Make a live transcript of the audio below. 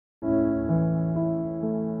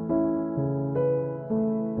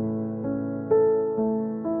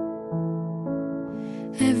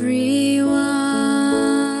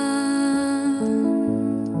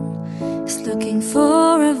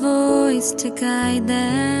stars to guide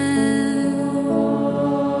them.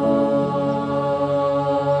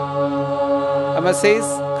 Amma says,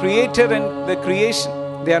 creator and the creation,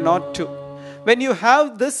 they are not two. When you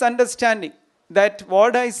have this understanding that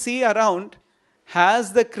what I see around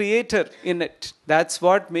has the creator in it, that's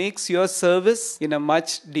what makes your service in a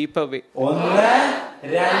much deeper way. World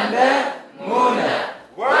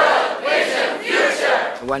Vision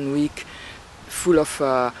Future! 1 week full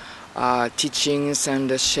of teachings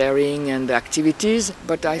and sharing and activities,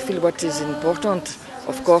 but I feel what is important,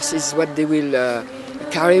 of course, is what they will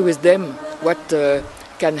carry with them, what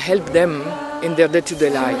can help them in their day-to-day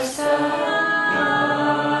lives.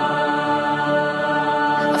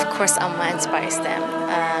 Of course, Amma inspires them.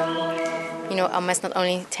 Amma is not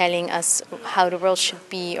only telling us how the world should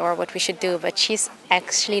be or what we should do, but she's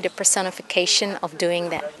actually the personification of doing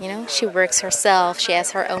that. She works herself, she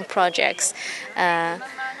has her own projects, and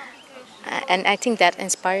I think that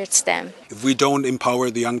inspires them. If we don't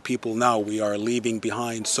empower the young people now, we are leaving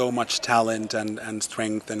behind so much talent and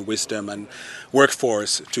strength and wisdom and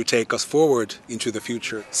workforce to take us forward into the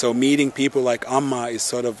future. So meeting people like Amma is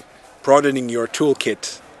sort of broadening your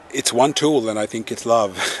toolkit. It's one tool, and I think it's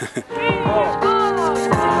love.